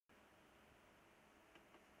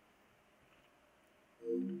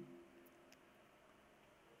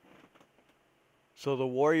So the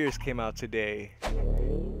Warriors came out today.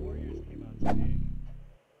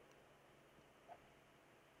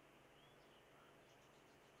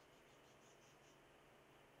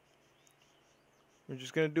 We're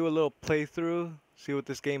just gonna do a little playthrough, see what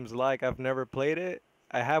this game's like. I've never played it.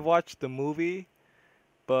 I have watched the movie,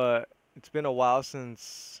 but it's been a while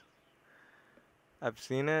since I've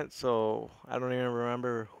seen it, so I don't even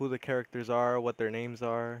remember who the characters are, what their names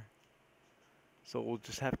are. So we'll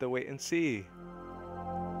just have to wait and see.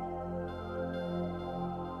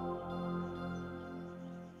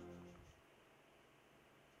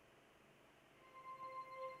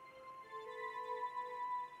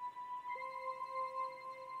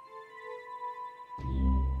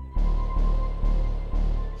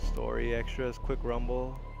 Story extras, quick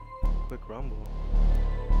rumble. Quick rumble.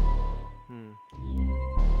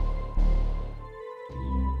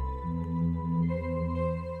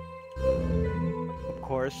 Of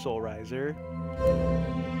course, Soul Riser.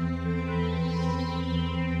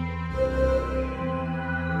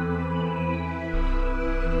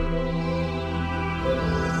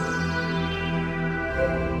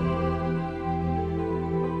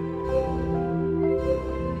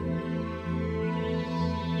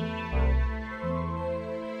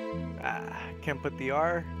 Can't put the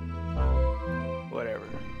R. Whatever.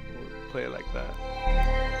 We'll play it like that.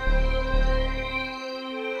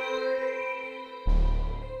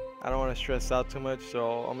 I don't want to stress out too much,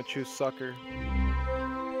 so I'm gonna choose Sucker.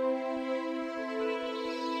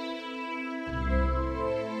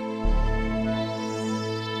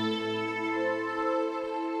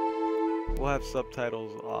 We'll have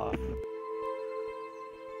subtitles off.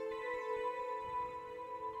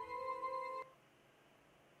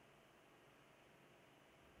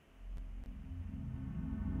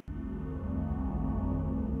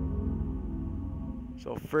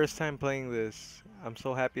 So first time playing this. I'm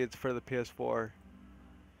so happy it's for the PS4,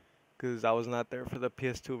 because I was not there for the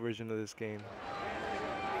PS2 version of this game.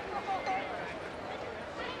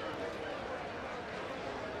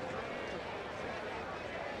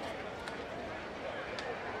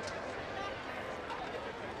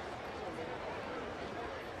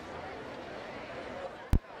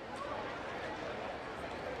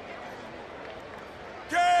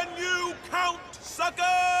 Can you count,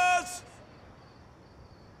 suckers?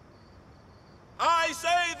 I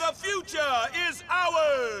say the future is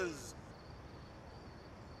ours!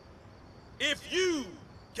 If you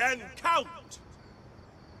can count!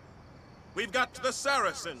 We've got the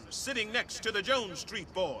Saracens sitting next to the Jones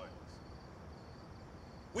Street Boys.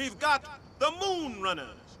 We've got the Moonrunners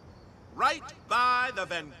right by the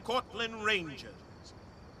Van Cortlandt Rangers.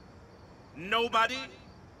 Nobody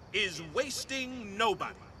is wasting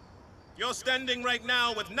nobody. You're standing right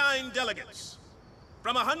now with 9 delegates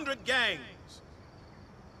from 100 gangs.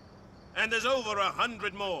 And there's over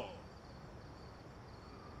 100 more.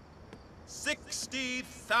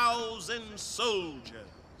 60,000 soldiers.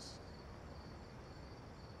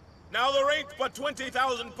 Now there ain't but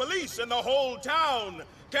 20,000 police in the whole town.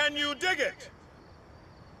 Can you dig it?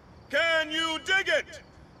 Can you dig it?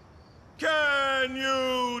 Can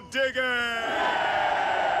you dig it?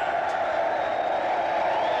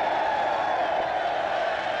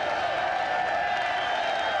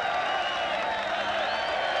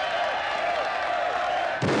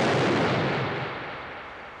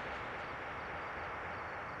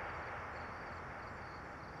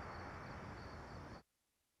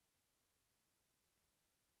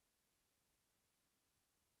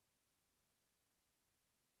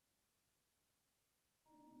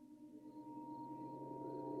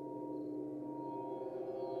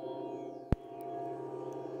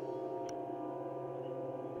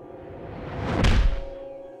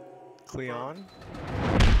 Cleon?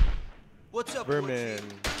 What's up, Vermin.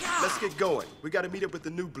 Let's get going. We gotta meet up with the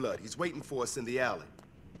new blood. He's waiting for us in the alley.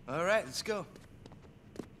 All right, let's go.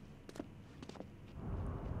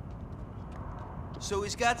 So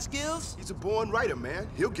he's got skills? He's a born writer, man.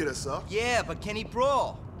 He'll get us up. Yeah, but can he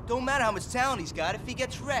brawl? Don't matter how much talent he's got if he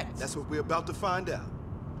gets wrecked. That's what we're about to find out.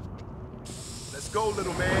 Let's go,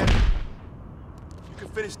 little man. You can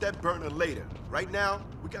finish that burner later. Right now,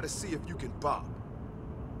 we gotta see if you can bop.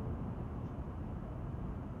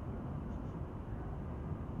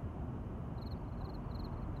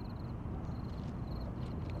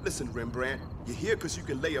 Listen, Rembrandt, you're here because you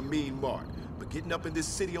can lay a mean mark. But getting up in this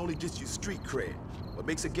city only gets you street cred. What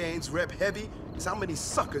makes a gang's rep heavy is how many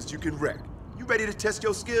suckers you can wreck. You ready to test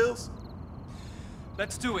your skills?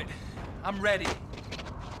 Let's do it. I'm ready.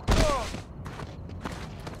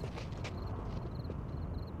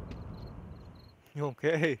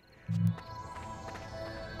 Okay.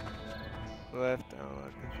 Left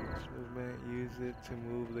down, controls movement. Use it to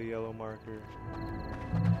move the yellow marker.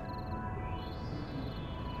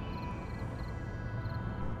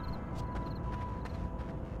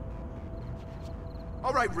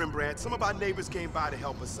 All right, Rembrandt, some of our neighbors came by to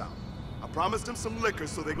help us out. I promised them some liquor,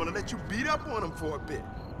 so they're gonna let you beat up on them for a bit.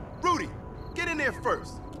 Rudy, get in there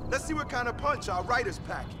first. Let's see what kind of punch our writer's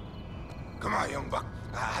packing. Come on, young buck.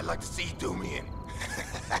 I'd like to see you do me in.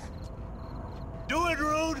 Do it,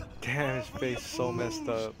 Rude! Damn, his face so messed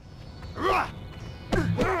up.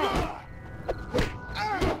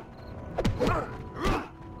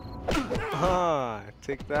 Ah,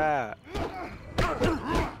 take that.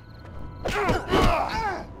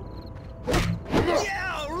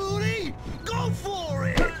 Yeah, Rudy! Go for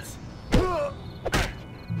it! Look,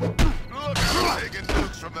 I'm taking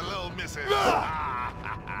notes from the little missus.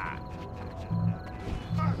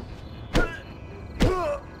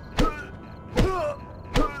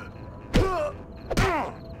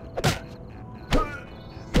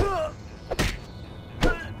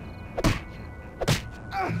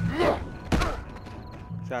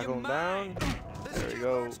 Tackle him down. There we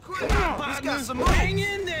go. He's got some hang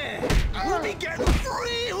in there! We'll be getting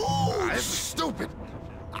free hoops! This is stupid.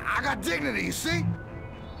 I got dignity, you see?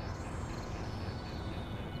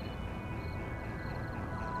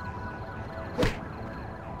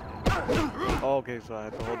 Okay, so I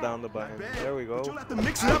have to hold down the button. There we But go. you'll have to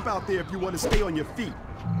mix it up out there if you want to stay on your feet.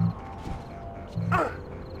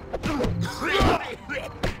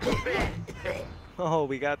 Oh,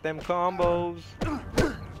 we got them combos.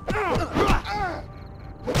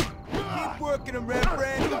 Keep working him,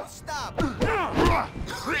 Rembrandt. Stop. I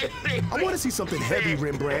want to see something heavy,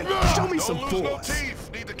 Rembrandt. Show me some Don't lose no force.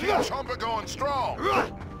 teeth. Need to keep Chomper going strong.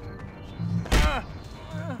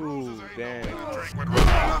 Ooh, damn. Drink with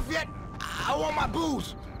enough yet? I want my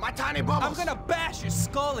booze. My tiny I'm bubbles. gonna bash your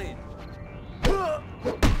skull in.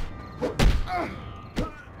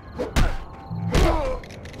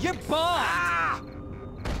 You're bombed.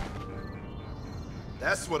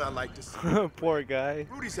 That's what I like to see. Poor guy.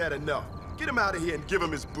 Rudy's had enough. Get him out of here and give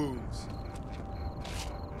him his booze.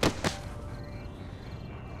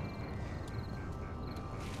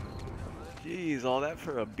 Jeez, all that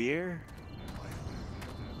for a beer?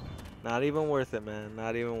 Not even worth it, man.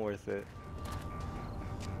 Not even worth it.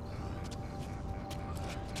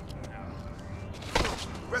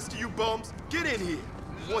 Rest of you bums, get in here.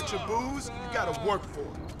 You want your booze? You gotta work for it.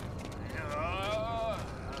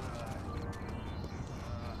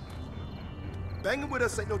 Banging with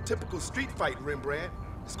us ain't no typical street fight, Rembrandt.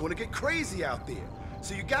 It's gonna get crazy out there.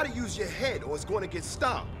 So you gotta use your head or it's gonna get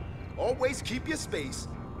stomped. Always keep your space,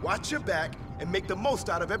 watch your back, and make the most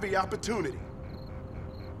out of every opportunity.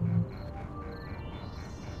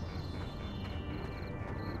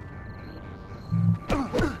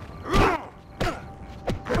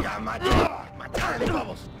 Got my tiny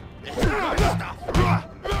bubbles. This is good stuff.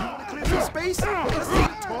 Clear some space? Let's see you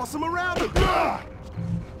toss him around a bit.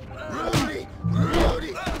 Rudy!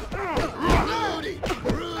 Rudy! Rudy!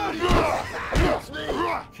 Rudy! That's me!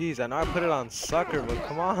 Jeez, I know I put it on sucker, but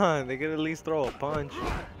come on. They could at least throw a punch.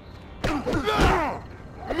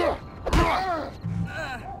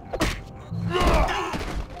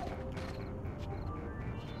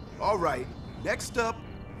 All right, next up,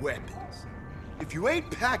 weapons. If you ain't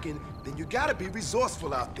packing, then you gotta be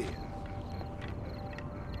resourceful out there.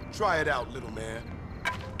 Try it out, little man.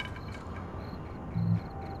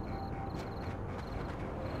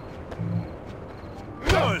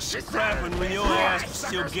 You're scrapping when your ass is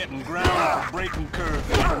still getting grounded for breaking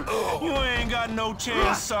curfew. You ain't got no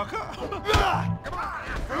chance, sucker.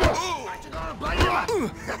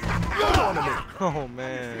 Oh,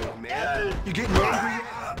 man. You getting angry?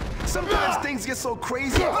 Sometimes things get so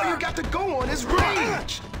crazy, all you got to go on is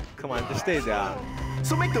rage. Come on, just stay down.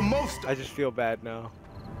 So make the most of it. I just feel bad now.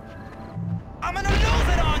 I'm gonna lose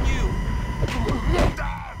it on you.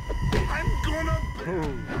 I'm gonna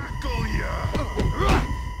tackle ya!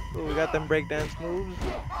 Ooh, we got them breakdance moves.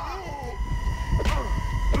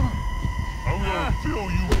 I'm gonna fill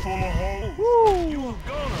you full of holes. Woo! You a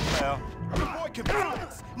gunner, pal. The boy can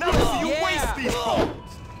balance. Now listen, you Yeah. waste these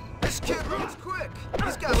holes. This kid runs quick.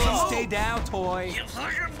 He's got some Stay down, toy.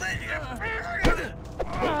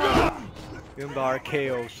 Give him the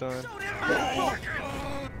RKO, son.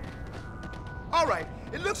 All right,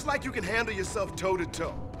 it looks like you can handle yourself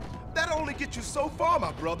toe-to-toe. That'll only get you so far,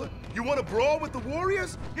 my brother. You want to brawl with the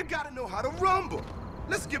Warriors? You gotta know how to rumble.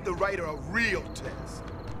 Let's give the writer a real test.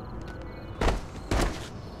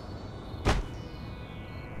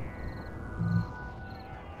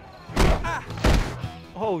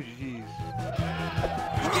 Oh, jeez.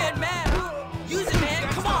 You getting mad? Use it, man.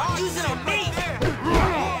 Come on, use it on me.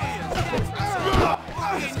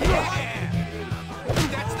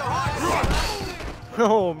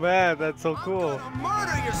 Oh man, that's so cool. I'm gonna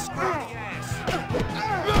murder your scrawny ass.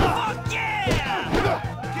 Fuck yeah! Get up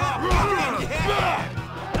in here!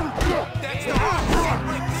 That's the hard shit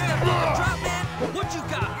right there. Drop man, what you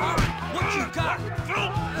got, huh? What you got?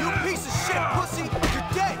 You piece of shit, pussy. You're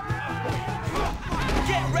dead.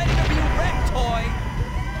 Get ready to be wrecked, toy.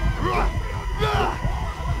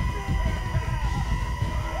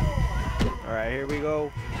 All right, here we go.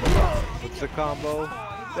 What's the combo?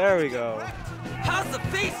 There we go. How's the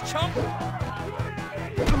face, chump?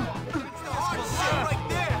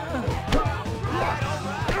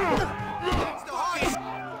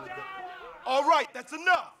 All right, that's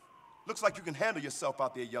enough. Looks like you can handle yourself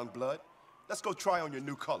out there, young blood. Let's go try on your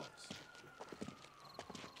new colors.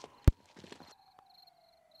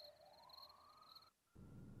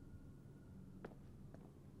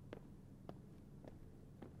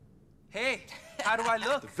 Hey, how do I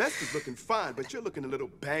look? The vest is looking fine, but you're looking a little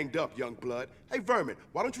banged up, young blood. Hey, Vermin,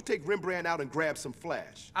 why don't you take Rembrandt out and grab some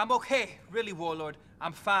flash? I'm okay, really, Warlord.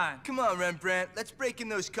 I'm fine. Come on, Rembrandt. Let's break in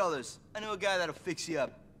those colors. I know a guy that'll fix you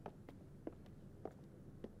up.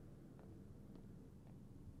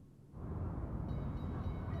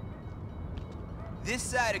 This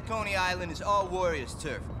side of Coney Island is all Warriors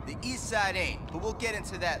turf. The east side ain't, but we'll get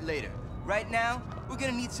into that later. Right now, we're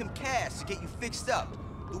gonna need some cash to get you fixed up.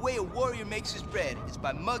 The way a warrior makes his bread is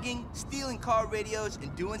by mugging, stealing car radios,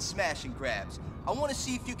 and doing smash and grabs. I want to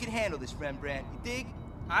see if you can handle this, Rembrandt. You dig?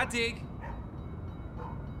 I dig.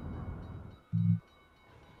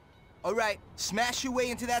 All right, smash your way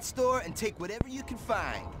into that store and take whatever you can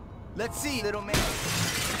find. Let's see, little man.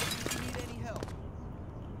 Do you need any help?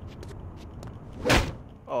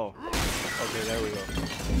 Oh, okay, there we go.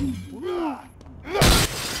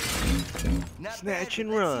 Not Snatch bad, and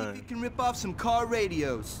but let's run. See if you can rip off some car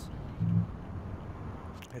radios.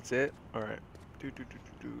 That's it. All right.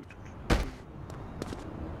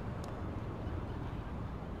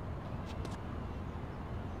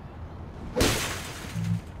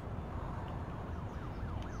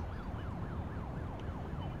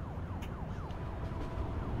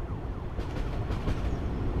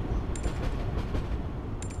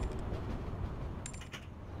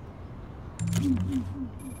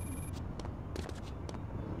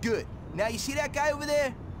 Good. Now you see that guy over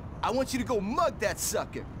there? I want you to go mug that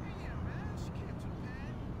sucker.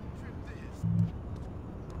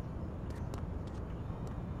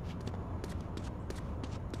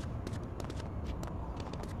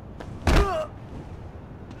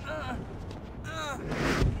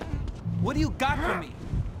 What do you got for me?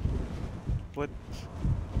 What?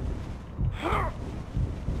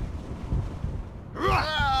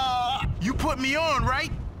 You put me on,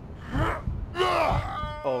 right?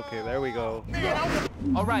 Okay, there we go.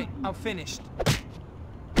 All right, I'm finished.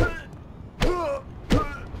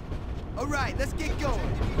 All right, let's get going.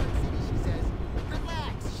 She says,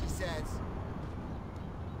 relax, she says.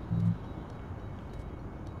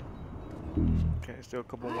 Okay, still a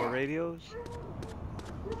couple more radios.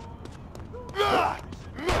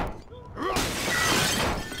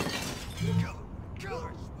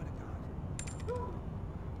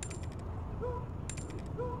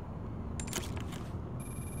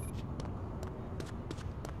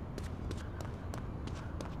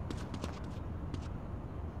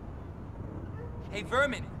 Hey,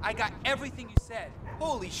 Vermin, I got everything you said.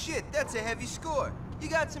 Holy shit, that's a heavy score. You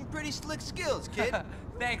got some pretty slick skills, kid.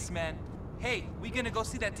 Thanks, man. Hey, we gonna go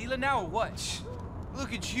see that dealer now or what?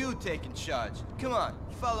 Look at you taking charge. Come on,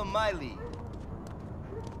 follow my lead.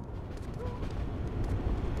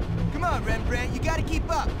 Come on, Rembrandt, you gotta keep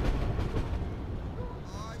up.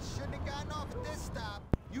 Oh, I shouldn't have gotten off at this stop.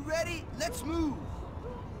 You ready? Let's move.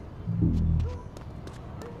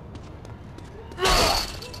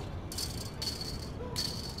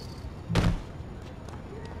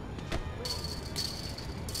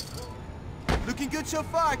 Looking good so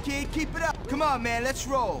far, kid. Keep it up. Come on, man. Let's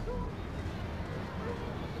roll.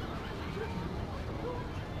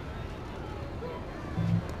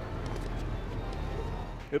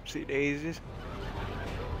 Oopsie daisies.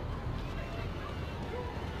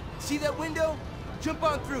 See that window? Jump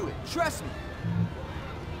on through it. Trust me.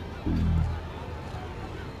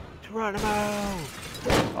 Geronimo!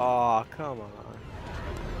 Aw, come on.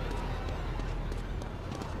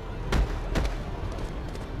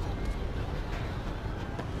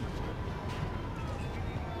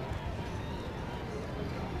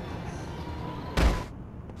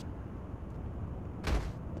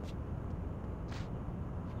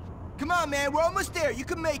 Come on, man. We're almost there. You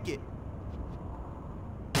can make it.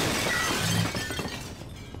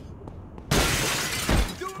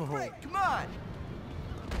 Do it great. Come on.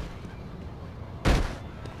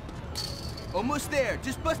 Almost there.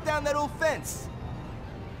 Just bust down that old fence.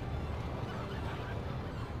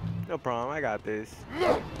 No problem, I got this.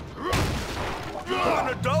 You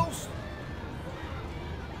want a dose?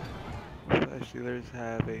 Flash dealers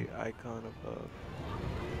have a icon above.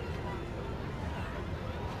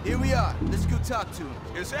 Here we are. Let's go talk to him.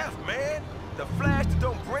 It's F, man. The Flash that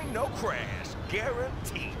don't bring no crash.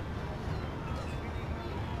 Guaranteed.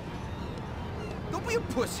 Don't be a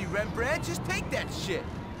pussy, Rembrandt. Just take that shit.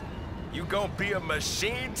 You gonna be a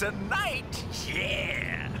machine tonight?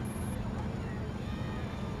 Yeah.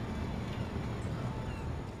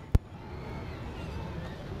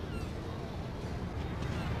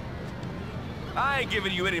 I ain't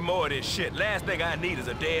giving you any more of this shit. Last thing I need is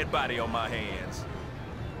a dead body on my hands.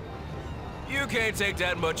 You can't take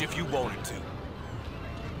that much if you wanted to.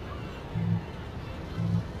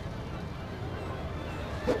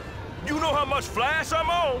 You know how much flash I'm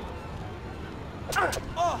on?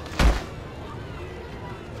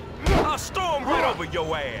 I'll storm right over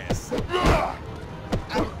your ass. Hell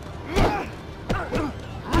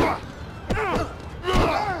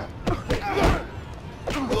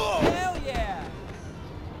yeah!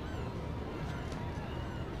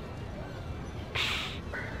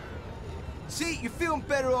 See, you're feeling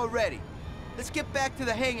better already. Let's get back to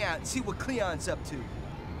the hangout and see what Cleon's up to.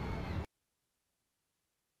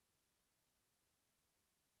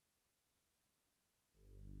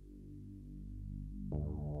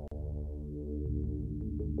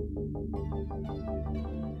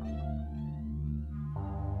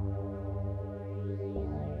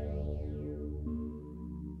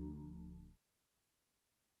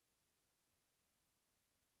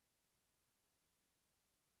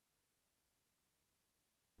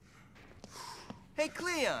 Hey,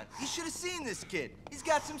 Cleon, you should have seen this kid. He's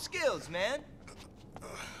got some skills, man.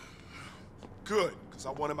 Good, because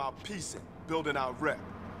I want him out piecing, building our rep.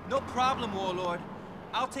 No problem, Warlord.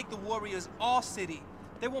 I'll take the Warriors all city.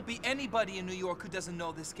 There won't be anybody in New York who doesn't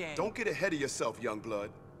know this game. Don't get ahead of yourself, young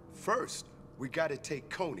blood. First, we gotta take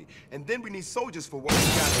Coney, and then we need soldiers for what we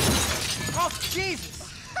gotta do. Oh,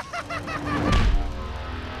 Jesus!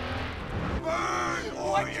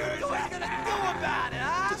 What you gonna do about it,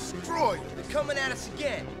 huh? Destroy them. They're coming at us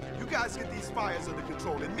again. You guys get these fires under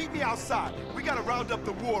control and meet me outside. We gotta round up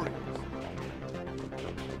the warriors.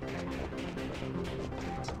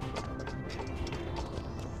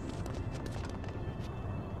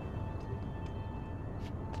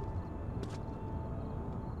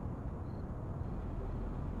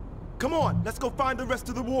 Come on, let's go find the rest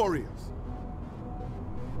of the warriors.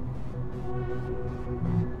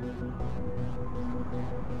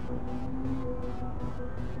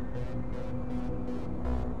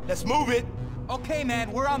 Let's move it. Okay,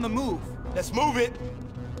 man, we're on the move. Let's move it.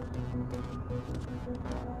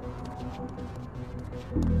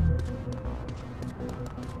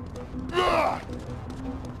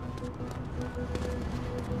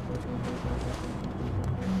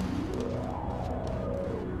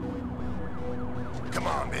 Come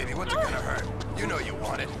on, baby. What's it gonna hurt? You know you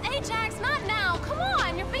want it. Ajax, not now. Come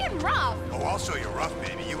on, you're being rough. Oh, I'll show you rough,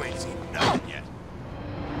 baby. You ain't seen nothing yet.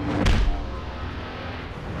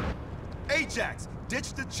 Ajax,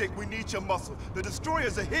 ditch the chick. We need your muscle. The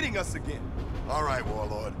destroyers are hitting us again. All right,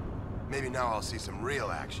 Warlord. Maybe now I'll see some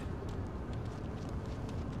real action.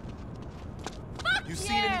 Fuck You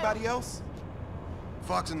seen anybody else?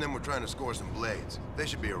 Fox and them were trying to score some blades. They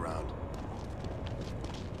should be around.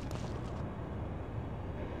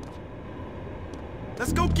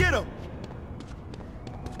 Let's go get them.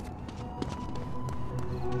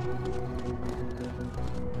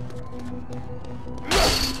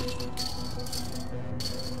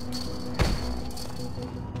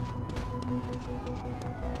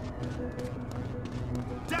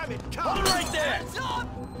 Damn it, come Hold it right there! Hands up!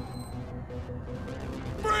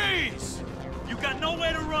 Freeze! You got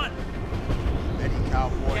nowhere to run. Ready,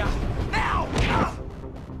 cowboy? Yeah. Now!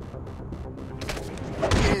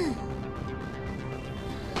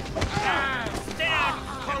 Stay down!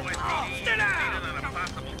 Stay down! On a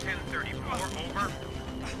possible 1034, over.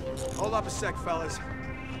 Hold up a sec, fellas.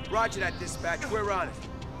 Roger that, dispatch. We're on it.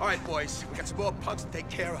 All right, boys. We got some more punks to take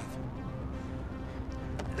care of.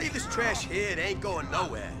 Leave this trash here. It ain't going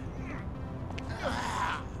nowhere.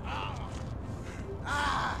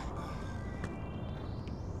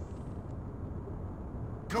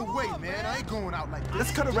 No way, man. I ain't going out like this.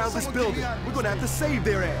 Let's cut around this building. We're gonna have to save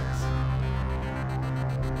their ass.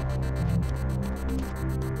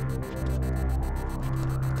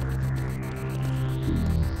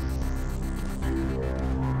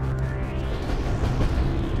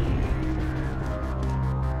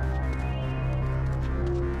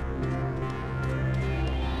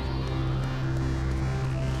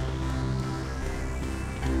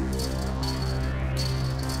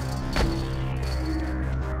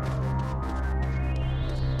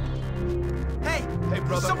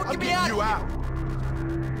 me getting out you of out. here!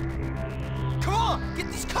 Come on,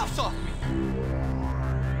 get these cuffs off me!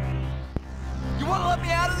 You wanna let me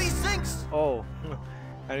out of these things? Oh,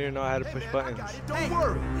 I didn't know I had to push Man, I buttons. got it. Don't Hey,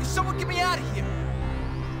 worry. someone get me out of here!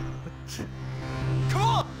 Come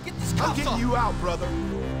on, get these I'm cuffs getting off! you out, brother.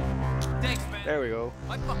 Thanks, man. There we go.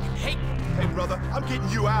 I fucking hate you. Hey, brother, I'm getting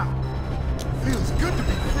you out. Feels good to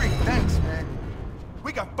be free. Thanks, man.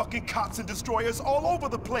 We got fucking cops and destroyers all over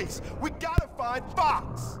the place. We gotta find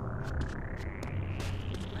Fox.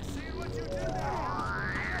 I see what you did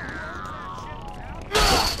there.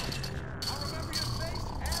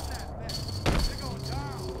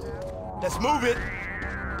 Let's move it.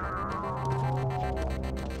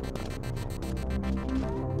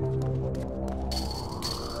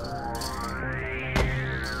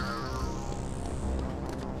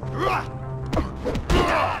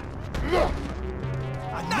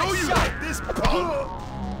 I know you like this, punk.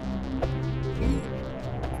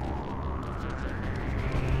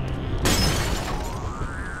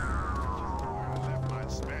 My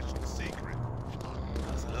special secret.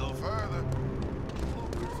 That's a little further.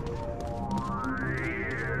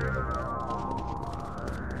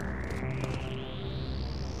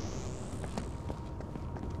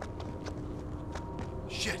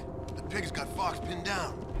 Shit, the pig's got Fox pinned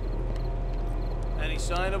down. Any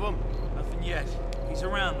sign of him? Nothing yet. He's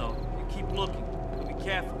around, though. You keep looking. But be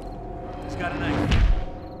careful. He's got a knife.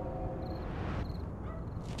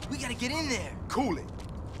 We gotta get in there! Cool it.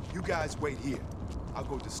 You guys wait here. I'll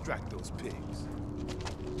go distract those pigs.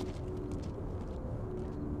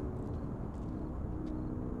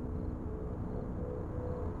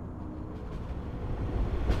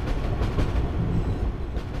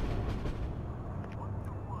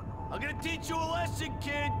 I'm gonna teach you a lesson,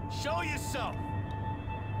 kid. Show yourself.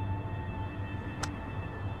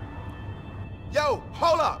 Yo,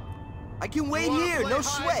 hold up. I can wait here, no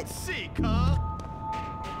sweat! Seek, huh?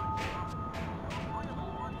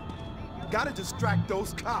 Gotta distract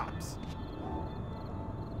those cops.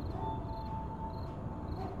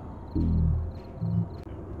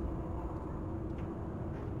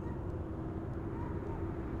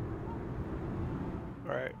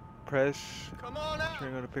 All right, press. Come on out.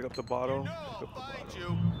 You're gonna pick up the bottle. You know Pick I'll up the find bottle.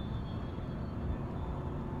 you.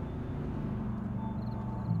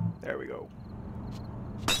 There we go.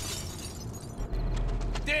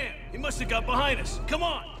 Damn, he must have got behind us. Come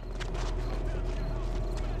on.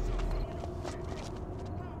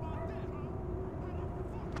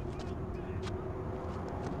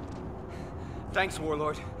 Thanks,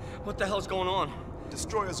 Warlord. What the hell's going on?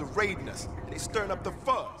 Destroyers are raiding us, and they stirring up the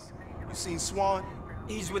fuzz. You seen Swan?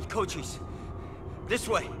 He's with Cochise. This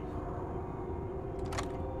way.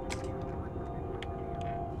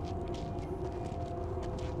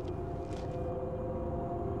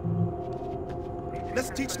 Let's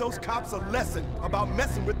teach those cops a lesson about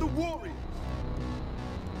messing with the Warriors.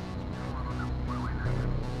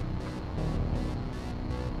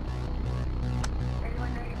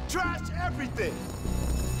 Trash everything!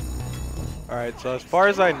 All right, so as far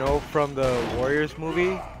as I know from the Warriors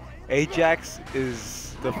movie, Ajax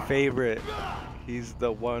is the favorite. He's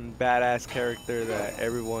the one badass character that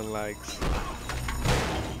everyone likes.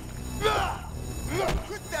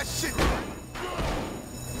 Quit that shit!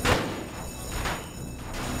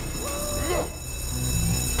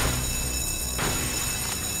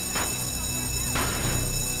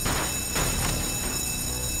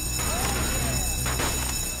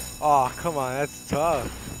 Oh, come on, that's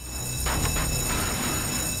tough.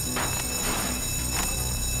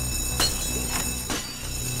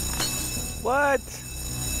 What?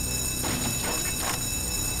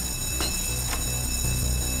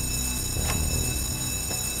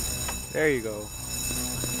 There you go.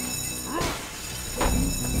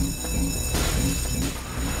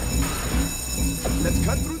 Let's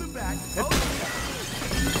cut through the back and...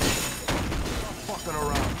 Fucking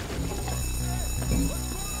around.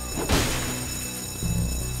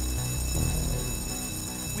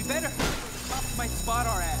 We better. The cops might spot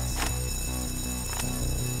our ass.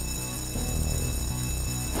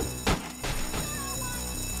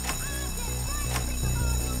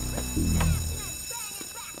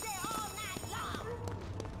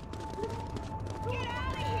 Get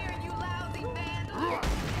out of here, you lousy vandal!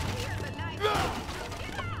 Here's a knife.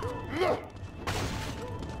 Get out!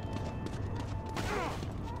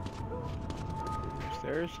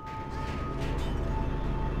 Upstairs?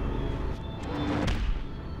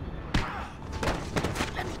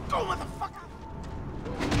 Let me go, motherfucker!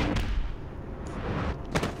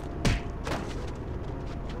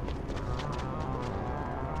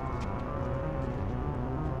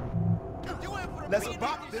 You in for a Let's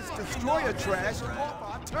bop this destroyer trash off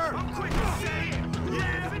our turf. I'm quick to say it.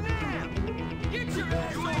 Yeah, for now. Get your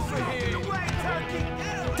ass over here. Away, turkey.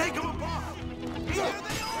 Take him apart. Here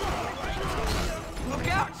they are. Look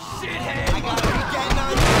out, shithead. I got you getting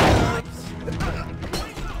on your nerves.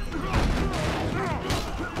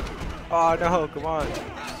 Oh no, come on.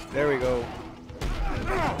 There we go.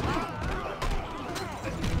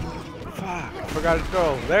 Fuck, I forgot to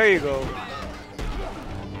throw. There you go.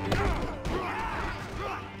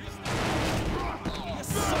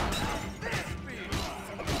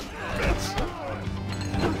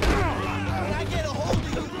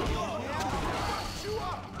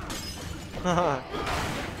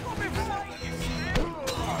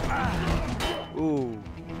 Ooh,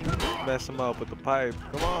 mess him up with the pipe.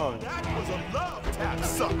 Come on. That was a love tap,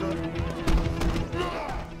 sucker.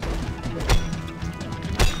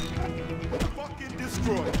 Fucking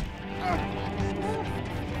destroy.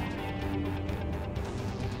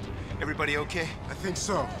 Everybody okay? I think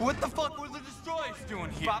so. What the fuck were the destroyers doing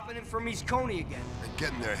here? Popping in from East Coney again. They're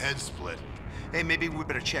getting their heads split. Hey, maybe we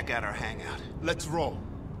better check out our hangout. Let's roll.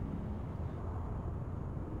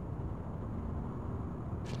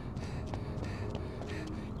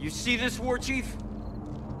 You see this, War Chief?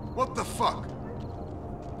 What the fuck?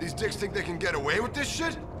 These dicks think they can get away with this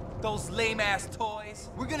shit? Those lame-ass toys.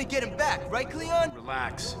 We're gonna get him back, right, Cleon?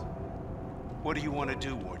 Relax. What do you want to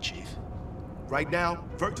do, War Chief? Right now,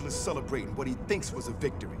 Virgil is celebrating what he thinks was a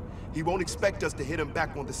victory. He won't expect us to hit him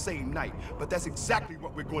back on the same night, but that's exactly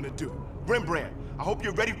what we're going to do. Rembrandt, I hope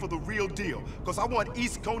you're ready for the real deal, because I want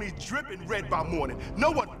East Coney dripping red by morning. No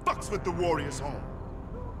one fucks with the Warriors home.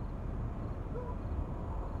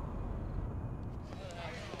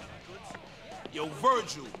 Yo,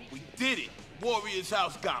 Virgil, we did it. Warriors'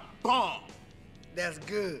 house got bombed. That's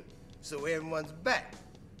good. So everyone's back.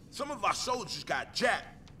 Some of our soldiers got jacked.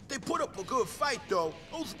 They put up a good fight, though.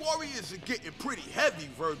 Those warriors are getting pretty heavy,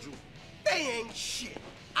 Virgil. They ain't shit.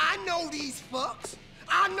 I know these fucks.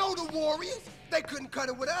 I know the Warriors. They couldn't cut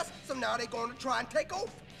it with us, so now they're going to try and take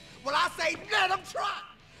over. Well, I say let them try.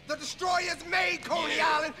 The destroyers made Coney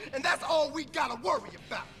Island, and that's all we gotta worry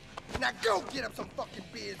about. Now go get up some fucking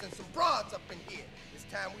beers and some broads up in here. It's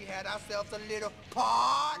time we had ourselves a little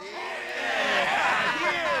party.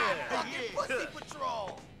 Yeah! Fucking pussy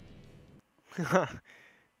patrol.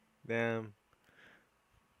 Damn.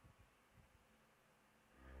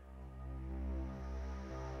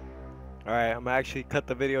 Alright, I'm gonna actually cut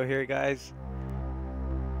the video here, guys.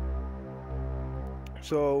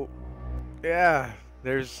 So, yeah,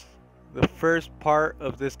 there's the first part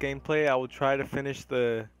of this gameplay. I will try to finish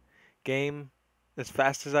the game as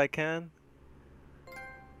fast as I can.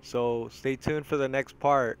 So, stay tuned for the next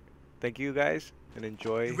part. Thank you, guys, and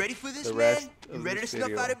enjoy. You ready for this, the man? rest You of ready to this snuff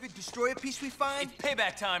video. out every destroyer piece we find? It's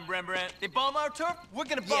payback time, Rembrandt. They bomb our turf, we're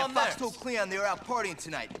gonna Yeah, bomb Fox theirs. told Cleon they were out partying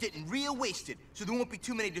tonight, getting real wasted, so there won't be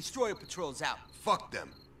too many destroyer patrols out. Fuck them.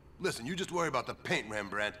 Listen, you just worry about the paint,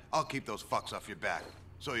 Rembrandt. I'll keep those fucks off your back.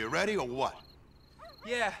 So you ready or what?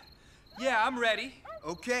 Yeah, I'm ready.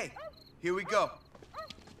 Okay, here we go.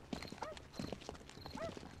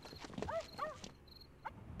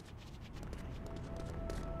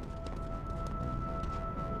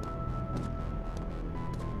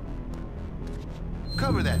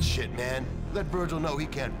 Cover that shit, man. Let Virgil know he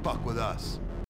can't fuck with us.